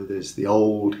 there's the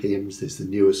old hymns, there's the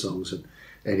newer songs, and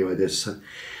anyway,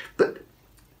 but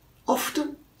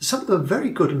often some of them are very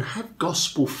good and have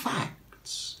gospel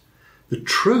facts. The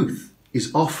truth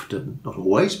is often, not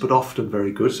always, but often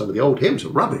very good. Some of the old hymns are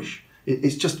rubbish.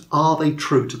 It's just, are they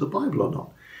true to the Bible or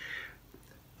not?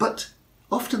 But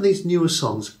often these newer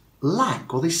songs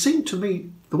lack, or they seem to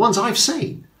me, the ones I've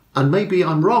seen, and maybe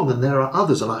I'm wrong and there are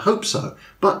others, and I hope so,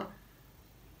 but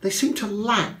they seem to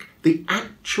lack the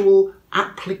actual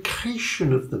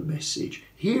application of the message.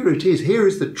 Here it is, here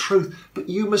is the truth, but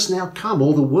you must now come.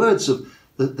 Or the words of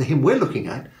the hymn we're looking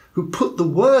at, who put the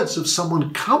words of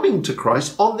someone coming to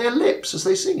Christ on their lips as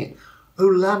they sing it. O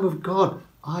Lamb of God,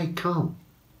 I come.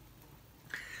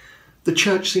 The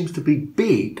church seems to be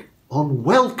big on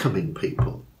welcoming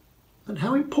people, and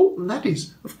how important that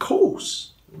is, of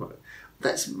course.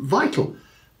 That's vital.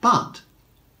 But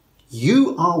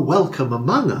you are welcome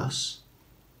among us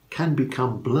can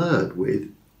become blurred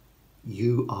with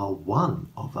you are one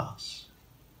of us.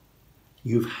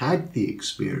 You've had the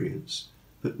experience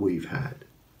that we've had.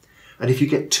 And if you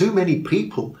get too many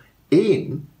people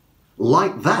in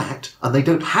like that and they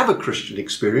don't have a Christian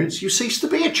experience, you cease to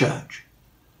be a church.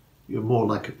 You're more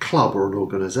like a club or an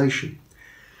organisation.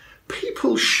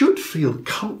 People should feel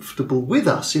comfortable with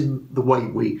us in the way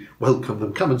we welcome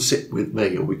them. Come and sit with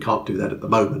me, or we can't do that at the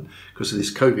moment because of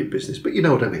this COVID business, but you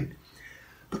know what I mean.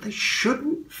 But they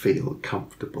shouldn't feel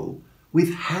comfortable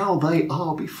with how they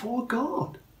are before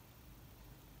God.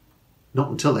 Not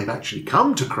until they've actually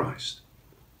come to Christ.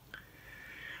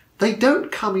 They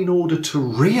don't come in order to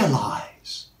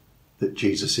realise that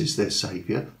Jesus is their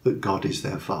Saviour, that God is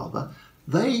their Father.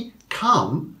 They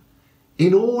come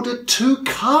in order to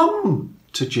come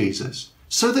to Jesus,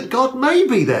 so that God may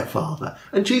be their Father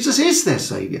and Jesus is their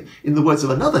Saviour. In the words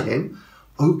of another hymn,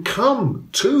 "O come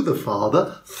to the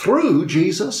Father through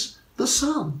Jesus the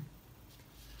Son."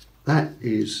 That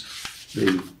is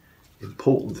the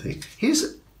important thing.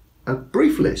 Here's a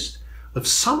brief list of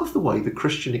some of the way the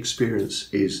Christian experience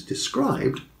is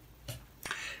described.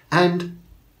 And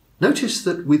notice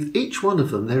that with each one of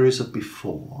them there is a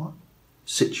before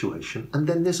situation and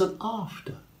then there's an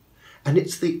after. And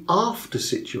it's the after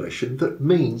situation that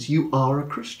means you are a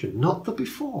Christian, not the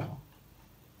before.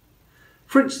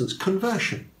 For instance,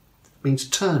 conversion means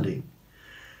turning.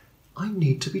 I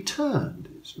need to be turned.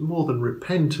 It's more than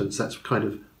repentance. That's kind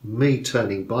of me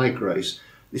turning by grace.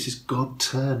 This is God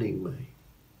turning me,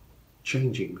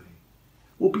 changing me.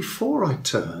 Well, before I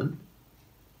turn,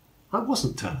 I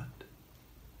wasn't turned.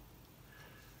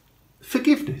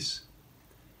 Forgiveness.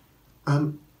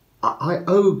 I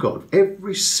owe God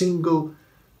every single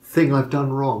thing I've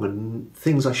done wrong and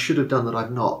things I should have done that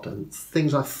I've not and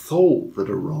things I thought that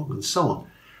are wrong and so on.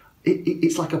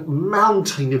 It's like a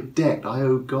mountain of debt I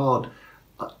owe God.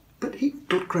 But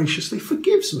God graciously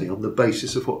forgives me on the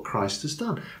basis of what Christ has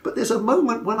done. But there's a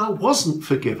moment when I wasn't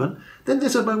forgiven. Then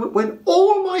there's a moment when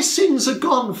all my sins are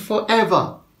gone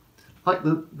forever. Like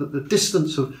the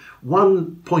distance of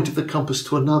one point of the compass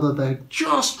to another, they're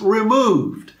just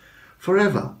removed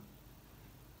forever.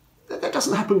 That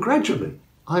doesn't happen gradually.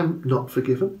 I'm not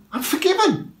forgiven. I'm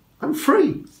forgiven. I'm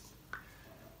free.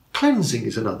 Cleansing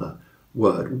is another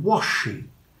word. Washing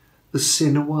the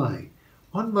sin away.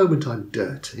 One moment I'm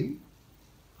dirty,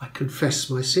 I confess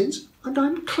my sins, and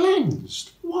I'm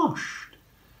cleansed, washed.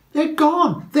 They're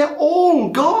gone. They're all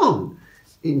gone.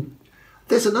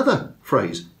 There's another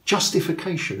phrase,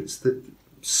 justification. It's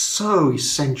so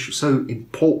essential, so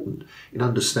important in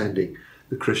understanding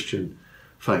the Christian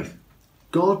faith.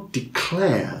 God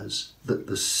declares that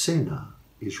the sinner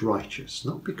is righteous,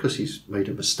 not because he's made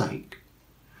a mistake,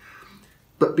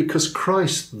 but because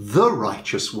Christ, the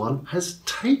righteous one, has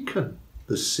taken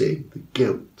the sin, the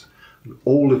guilt, and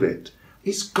all of it.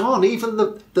 It's gone. Even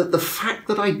the fact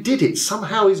that I did it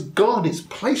somehow is gone. It's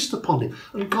placed upon him.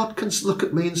 And God can look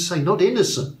at me and say, not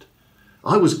innocent.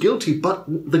 I was guilty, but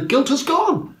the guilt has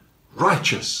gone.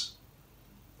 Righteous.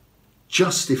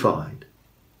 Justified.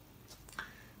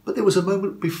 But there was a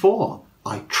moment before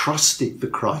I trusted the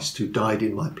Christ who died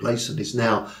in my place and is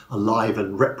now alive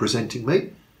and representing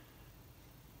me.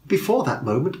 Before that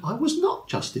moment, I was not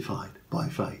justified by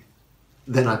faith.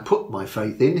 Then I put my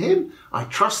faith in him, I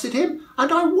trusted him,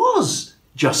 and I was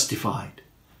justified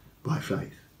by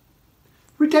faith.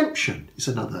 Redemption is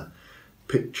another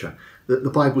picture. That the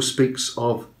Bible speaks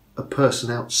of a person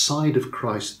outside of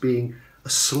Christ being a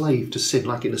slave to sin,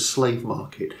 like in a slave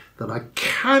market, that I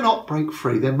cannot break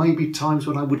free. There may be times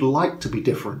when I would like to be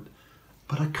different,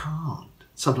 but I can't.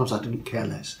 Sometimes I didn't care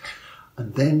less.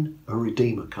 And then a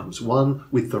Redeemer comes, one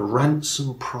with the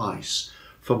ransom price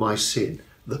for my sin,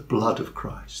 the blood of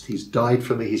Christ. He's died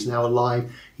for me, he's now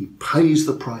alive, he pays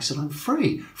the price, and I'm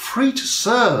free. Free to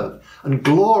serve and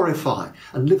glorify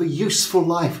and live a useful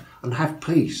life and have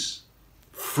peace.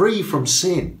 Free from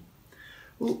sin.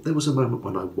 Well, there was a moment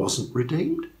when I wasn't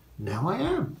redeemed. Now I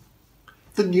am.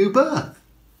 The new birth.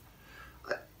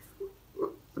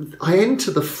 I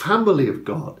enter the family of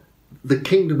God, the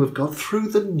kingdom of God, through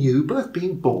the new birth,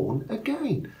 being born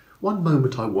again. One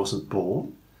moment I wasn't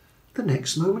born, the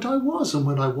next moment I was. And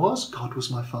when I was, God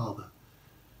was my Father.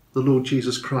 The Lord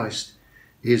Jesus Christ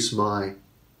is my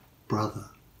brother.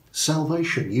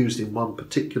 Salvation used in one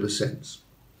particular sense.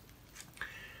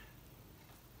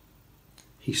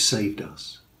 He saved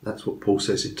us. That's what Paul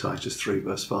says in Titus 3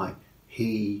 verse 5.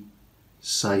 He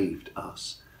saved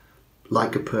us.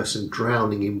 Like a person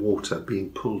drowning in water being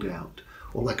pulled out.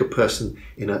 Or like a person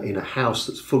in a house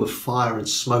that's full of fire and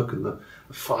smoke and the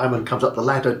fireman comes up the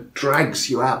ladder, drags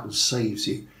you out and saves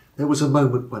you. There was a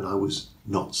moment when I was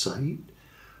not saved.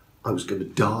 I was going to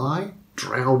die,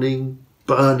 drowning,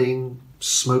 burning,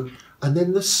 smoke. And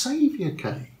then the Saviour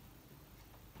came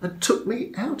and took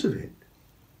me out of it.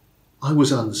 I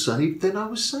was unsaved, then I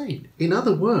was saved. In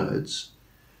other words,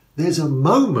 there's a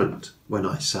moment when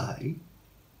I say,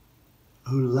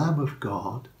 O Lamb of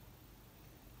God,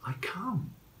 I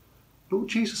come. Lord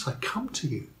Jesus, I come to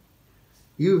you.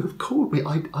 You have called me.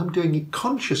 I'm doing it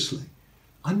consciously.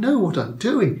 I know what I'm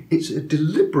doing. It's a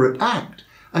deliberate act,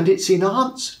 and it's in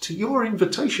answer to your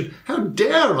invitation. How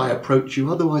dare I approach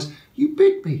you? Otherwise, you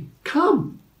bid me,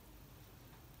 come.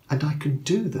 And I can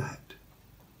do that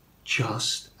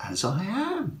just as I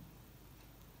am.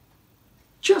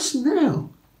 Just now.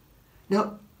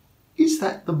 Now, is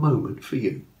that the moment for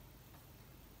you?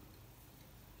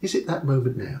 Is it that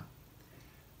moment now?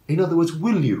 In other words,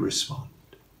 will you respond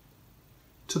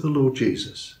to the Lord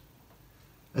Jesus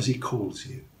as he calls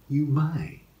you? You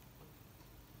may,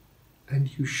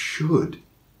 and you should,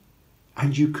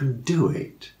 and you can do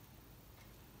it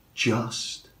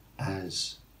just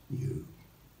as you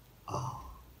are.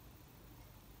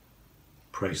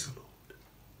 Praise the Lord.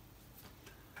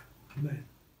 Amen.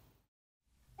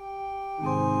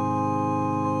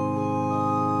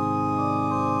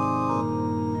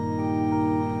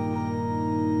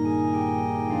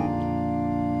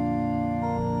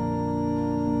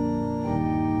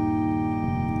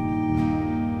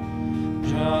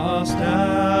 Just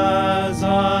as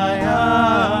I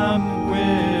am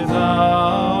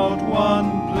without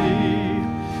one plea,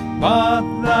 but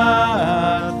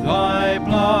that thy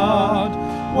blood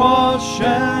was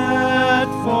shed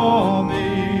for me,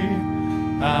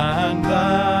 and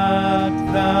that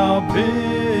thou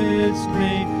bidst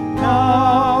me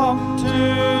come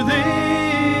to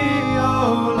thee,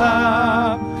 O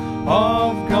Lamb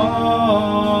of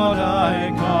God,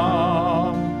 I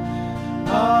come.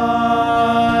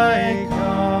 I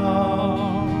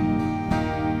come,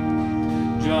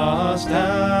 just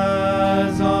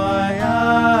as I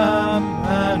am,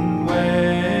 and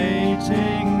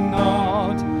waiting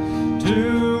not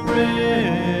to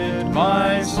rid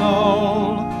my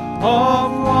soul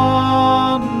of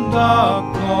one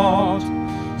dark blot,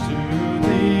 to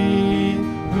thee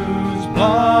whose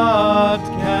blood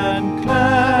can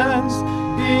cleanse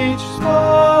each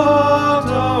spot,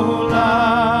 O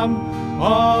Lamb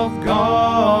of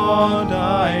God,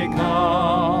 I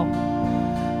come.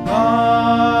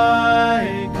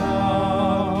 I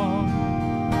come,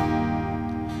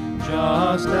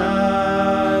 just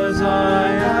as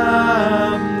I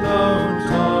am, though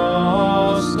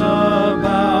tossed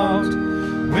about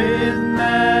with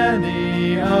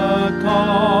many a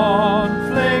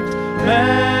conflict,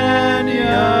 many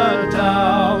a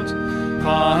doubt,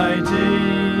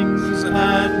 fightings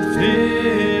and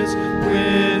fears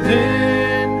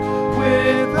within,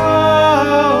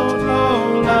 without,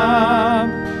 O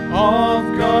Lamb of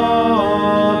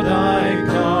God, I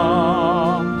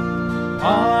come.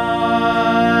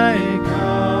 I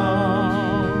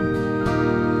come,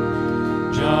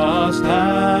 just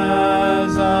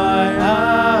as I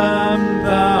am,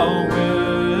 thou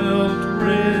wilt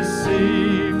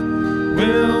receive,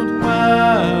 wilt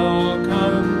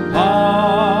welcome,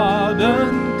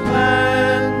 pardon,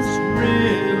 cleanse,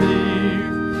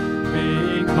 relieve,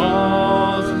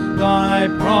 because thy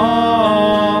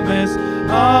promise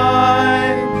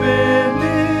I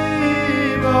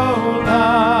believe, O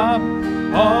Lamb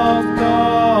of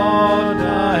God,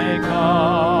 I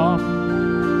come.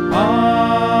 I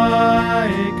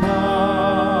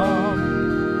come,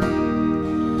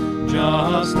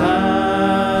 just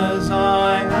as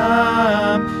I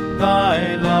am,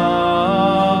 thy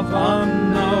love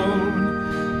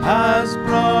unknown has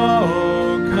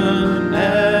broken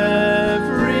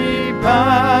every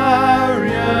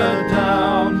barrier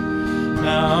down,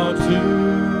 now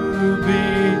to be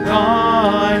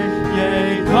thine,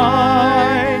 yea,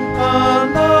 thine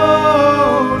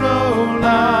alone, O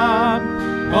Lamb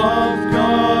of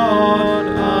God,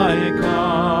 I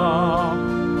come.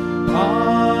 I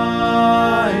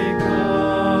come.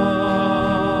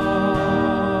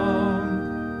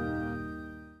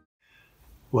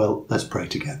 Well, let's pray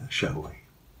together, shall we?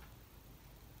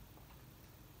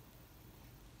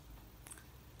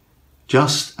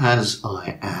 Just as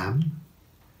I am,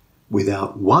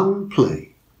 without one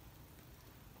plea,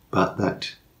 but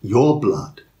that your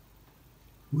blood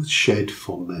was shed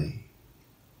for me,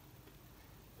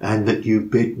 and that you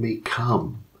bid me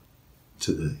come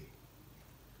to thee,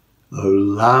 O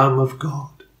Lamb of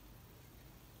God,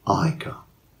 I come.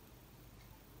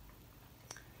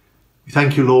 We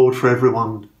thank you, Lord, for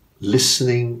everyone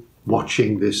listening,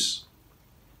 watching this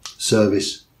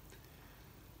service,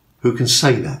 who can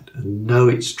say that and know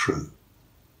it's true.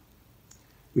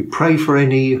 We pray for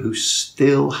any who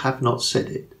still have not said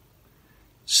it,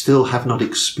 still have not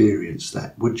experienced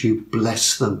that. Would you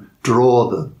bless them, draw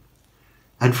them?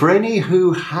 And for any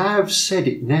who have said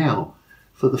it now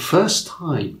for the first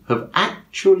time, have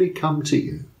actually come to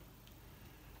you,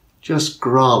 just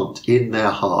grant in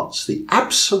their hearts the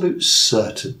absolute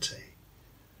certainty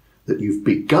that you've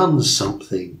begun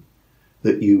something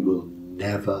that you will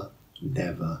never,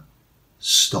 never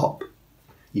stop.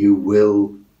 You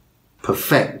will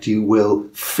perfect, you will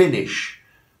finish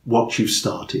what you've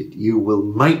started. You will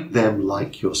make them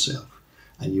like yourself,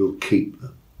 and you'll keep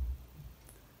them.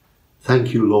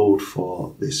 Thank you, Lord,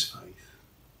 for this faith.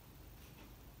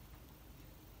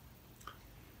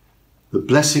 The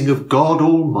blessing of God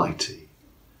Almighty,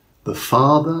 the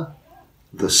Father,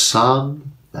 the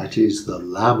Son, that is the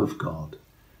Lamb of God,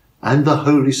 and the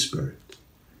Holy Spirit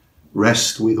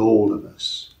rest with all of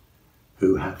us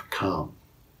who have come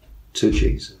to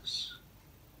Jesus.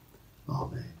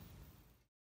 Amen.